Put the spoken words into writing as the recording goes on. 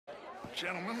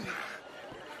gentlemen.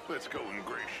 Let's go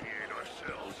ingratiate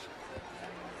ourselves.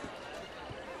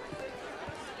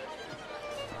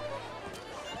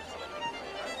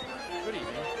 Good evening.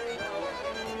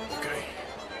 Okay.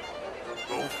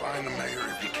 Go find the mayor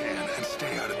if you can, and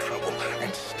stay out of trouble.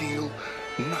 And steal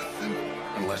nothing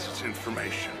unless it's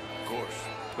information. Of course.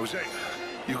 Jose,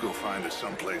 you go find us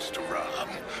someplace to rob.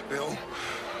 Bill,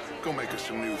 go make us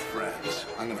some new friends.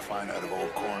 I'm gonna find out if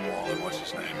old Cornwall and what's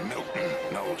his name, Milton,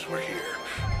 knows we're here.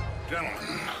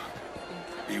 Gentlemen,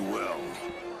 be well.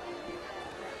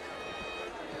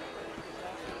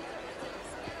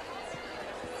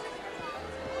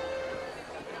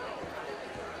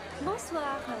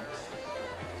 Bonsoir.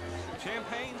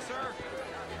 Champagne, sir?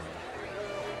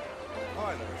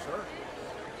 Hi there, sir.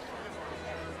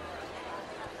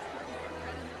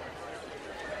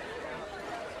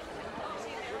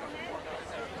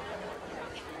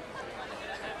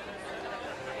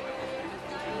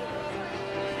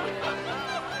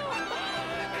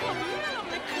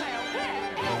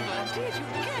 Did you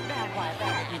get that? Why,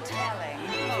 that you're telling.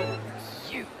 Oh,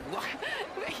 you.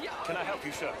 Can I help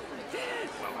you, sir?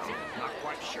 Well, I'm not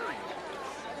quite sure yet.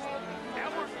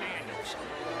 Albert Daniels.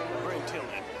 Bring Till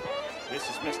in. This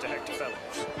is Mr. Hector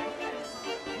Fellows.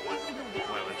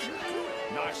 Well, it's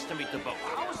nice to meet the both.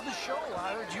 How was the show?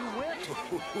 I heard you went.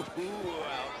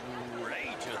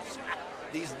 Outrageous.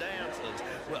 These dances.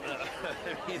 Well, I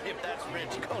mean, if that's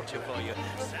French culture for you.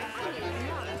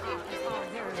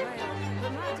 Very well,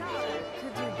 but my daughter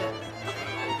could do better.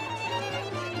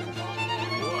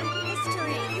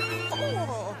 History, you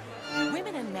fool!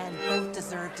 Women and men both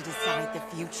deserve to decide the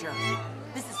future.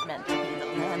 This is meant to be the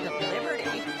land of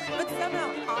liberty, but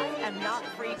somehow I am not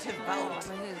free to vote.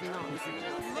 Look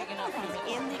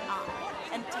me in the eye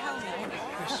and tell me.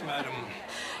 Yes, madam.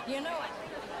 You know what?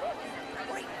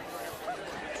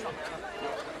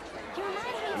 You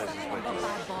remind me something of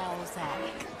my Balzac.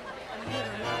 You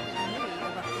remind me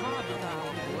of a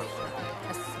hobgoblin,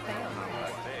 a spell. I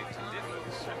beg to differ,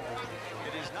 sir.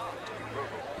 It is not a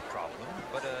rural problem,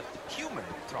 but a human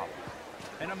problem.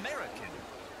 An American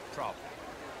problem.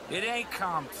 It ain't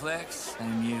complex,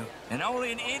 MU. And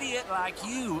only an idiot like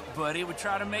you, buddy, would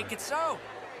try to make it so.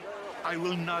 I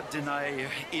will not deny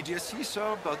idiocy,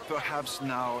 sir, but perhaps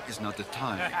now is not the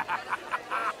time.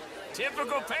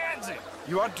 Typical pansy.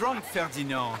 You are drunk,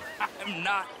 Ferdinand. I'm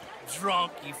not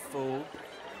drunk, you fool.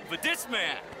 But this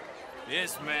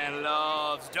man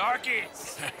loves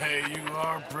darkies. Hey, you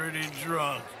are pretty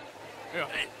drunk. Yeah,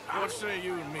 what say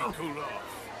you and me cool off?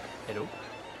 Hello?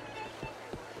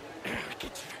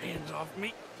 Get your hands off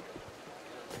me.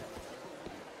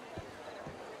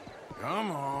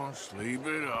 Come on, sleep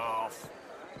it off.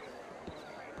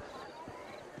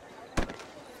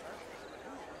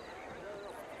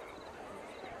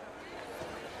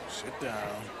 Sit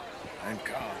down and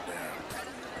calm down.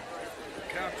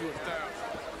 Count to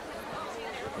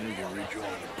 1,000. Then you can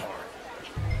rejoin the party.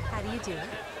 How do you do?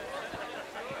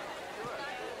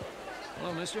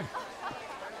 Hello, mister.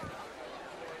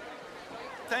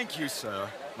 Thank you, sir.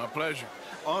 My pleasure.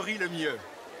 Henri Lemieux.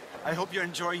 I hope you're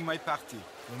enjoying my party.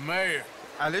 The mayor.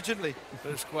 Allegedly.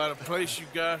 That's quite a place you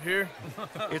got here.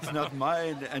 It's not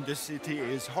mine, and the city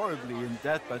is horribly in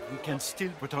debt, but we can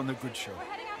still put on a good show.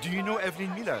 Do you know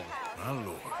Evelyn Miller? My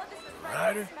lord. The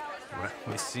writer?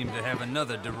 We seem to have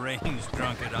another deranged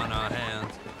drunkard on our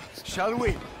hands. Shall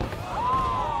we?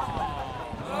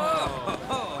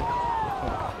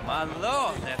 My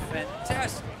lord, they're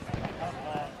fantastic.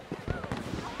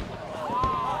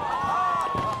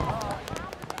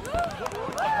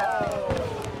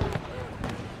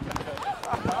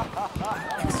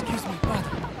 Excuse me, brother.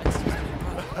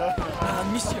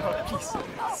 Monsieur, please.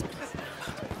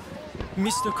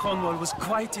 Mr. Cornwall was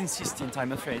quite insistent,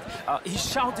 I'm afraid. He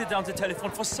shouted down the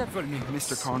telephone for several minutes.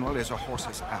 Mr. Cornwall is a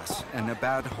horse's ass, and a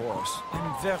bad horse.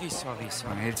 I'm very sorry,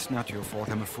 sir. It's not your fault.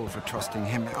 I'm a fool for trusting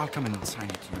him. I'll come in and sign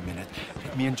it in a minute.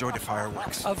 Let me enjoy the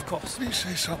fireworks. Of course. Did he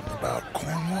say something about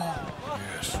Cornwall?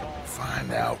 Yes.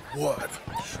 Find out what.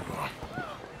 Sure.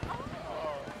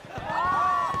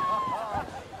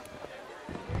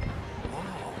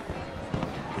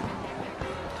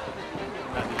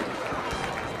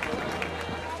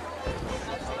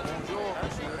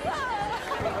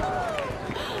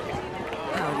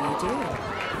 How do you do?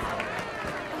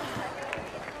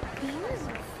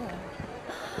 Beautiful.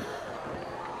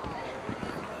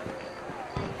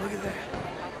 Look at that.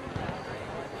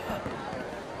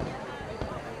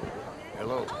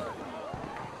 Hello.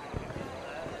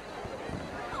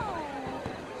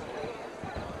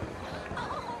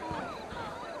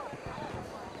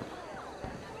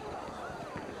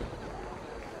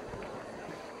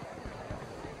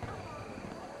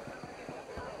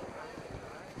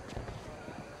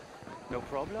 No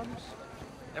problems?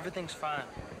 Everything's fine.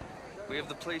 We have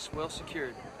the place well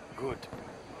secured. Good.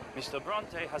 Mr.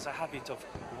 Bronte has a habit of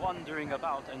wandering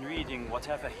about and reading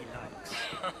whatever he likes.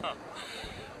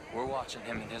 We're watching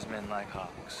him and his men like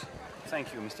hawks.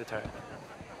 Thank you, Mr. Turner.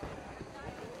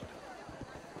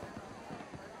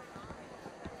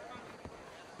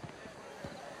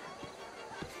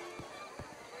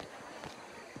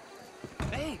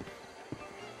 Hey!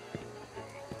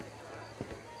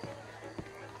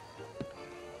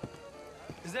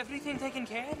 Is everything taken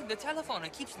care of? The telephone,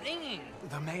 it keeps ringing.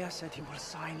 The mayor said he will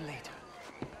sign later.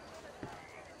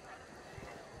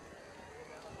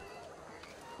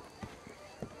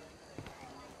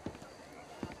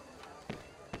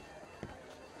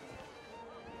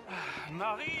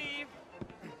 Marie!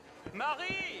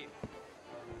 Marie!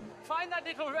 Find that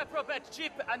little reprobate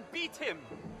Jip and beat him.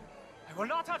 I will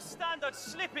not have standard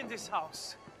slip in this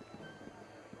house.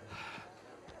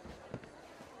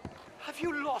 Have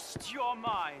you lost your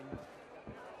mind?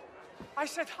 I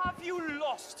said, have you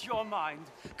lost your mind?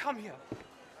 Come here.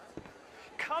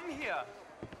 Come here.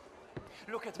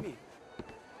 Look at me.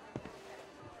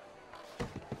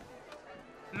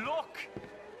 Look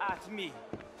at me.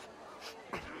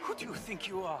 Who do you think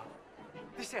you are?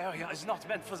 This area is not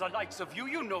meant for the likes of you.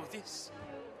 You know this.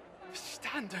 The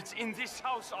standards in this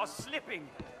house are slipping.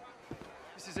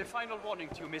 This is a final warning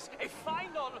to you, miss. A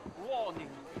final warning.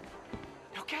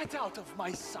 Now get out of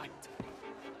my sight.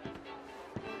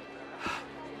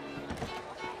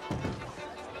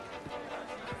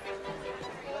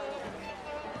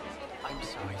 I'm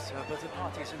sorry, sir, but the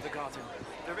party's in the garden.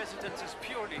 The residence is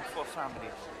purely for family.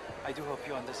 I do hope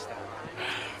you understand.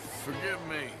 Forgive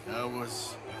me. I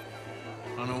was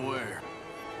unaware.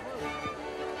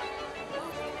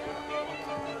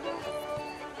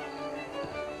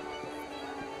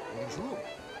 Bonjour.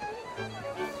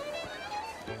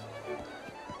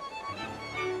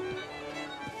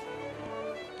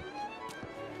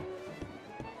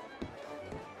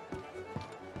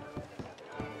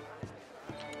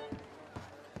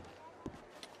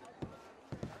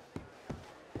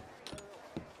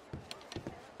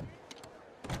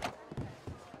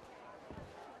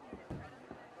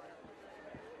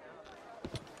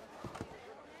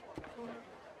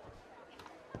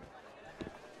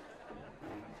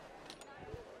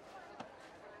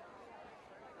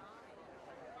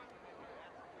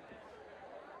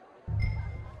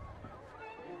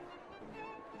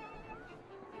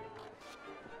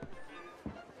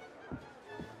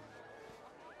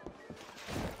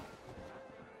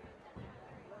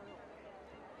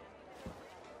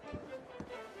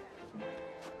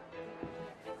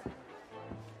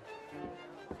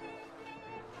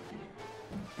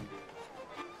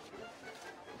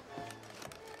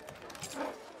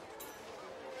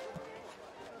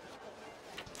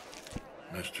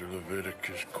 Mr.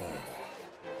 Leviticus Cornwall.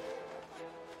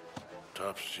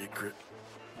 Top secret.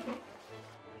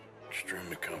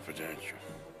 Extremely confidential.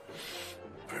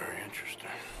 Very interesting.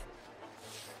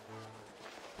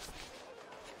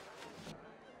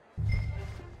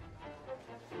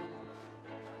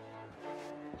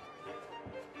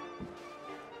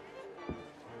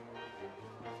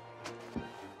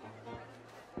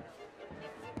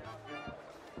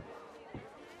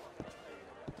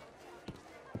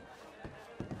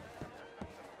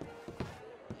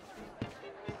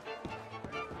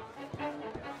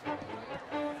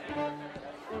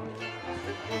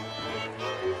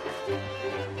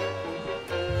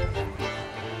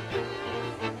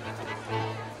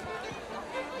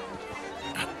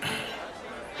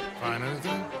 Find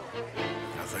anything?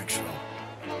 I think so.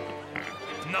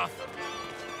 Nothing.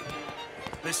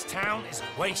 This town is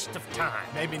a waste of time.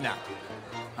 Maybe not.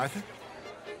 I think...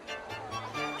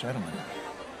 Gentlemen,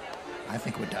 I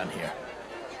think we're done here.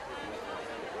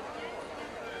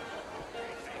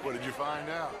 What did you find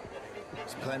out?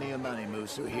 There's plenty of money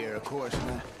moves through here, of course,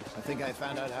 and I think I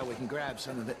found out how we can grab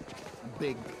some of it. A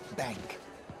big bank.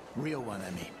 Real one,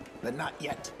 I mean. But not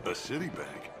yet. A city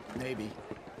bank? Maybe.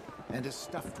 And a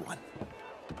stuffed one.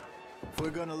 If we're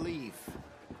gonna leave,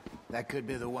 that could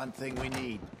be the one thing we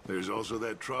need. There's also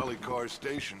that trolley car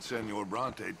station Senor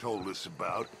Bronte told us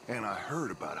about, and I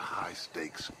heard about a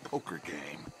high-stakes poker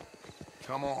game.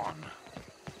 Come on.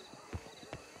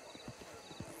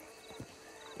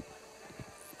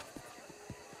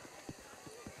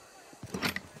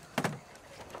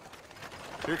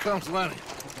 Here comes Lenny.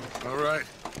 All right,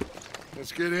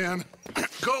 let's get in.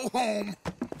 Go home.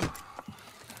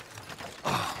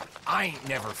 I ain't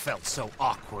never felt so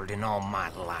awkward in all my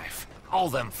life. All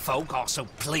them folk are so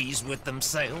pleased with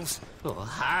themselves. Oh,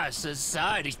 high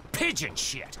society's pigeon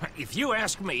shit. If you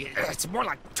ask me, it's more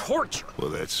like torture. Well,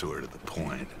 that's sort of the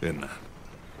point, isn't it?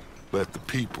 Let the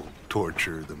people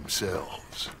torture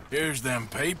themselves. Here's them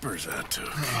papers I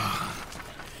took.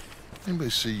 Anybody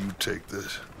see you take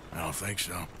this? I don't think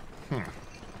so.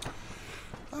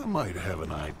 I might have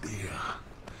an idea.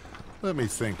 Let me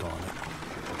think on it.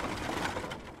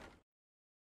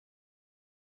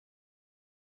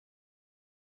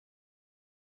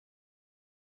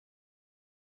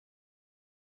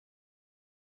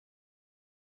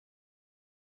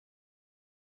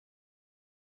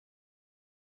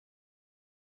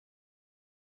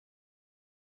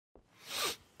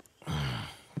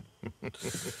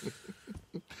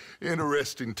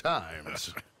 Interesting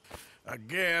times. I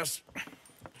guess.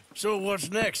 So what's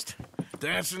next?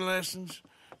 Dancing lessons?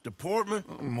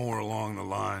 Deportment? More along the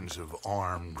lines of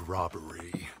armed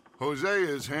robbery. Hosea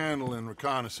is handling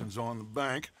reconnaissance on the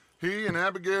bank. He and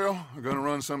Abigail are gonna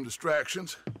run some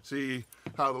distractions, see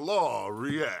how the law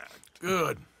react.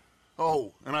 Good.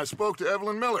 Oh, and I spoke to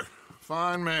Evelyn Miller.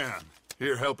 Fine man.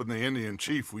 Here helping the Indian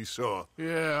chief we saw.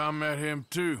 Yeah, I met him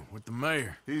too, with the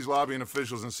mayor. He's lobbying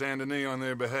officials in Saint Denis on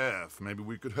their behalf. Maybe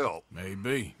we could help.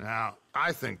 Maybe. Now,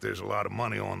 I think there's a lot of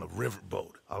money on the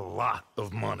riverboat. A lot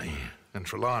of money. And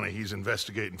Trelawney, he's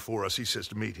investigating for us. He says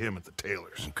to meet him at the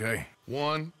Taylor's. Okay.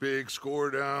 One big score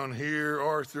down here,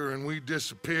 Arthur, and we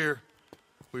disappear.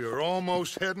 We are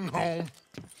almost heading home.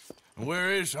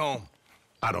 Where is home?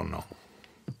 I don't know.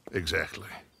 Exactly.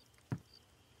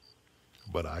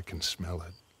 But I can smell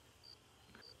it.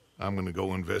 I'm gonna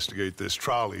go investigate this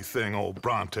trolley thing old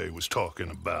Bronte was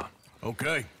talking about.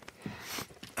 Okay.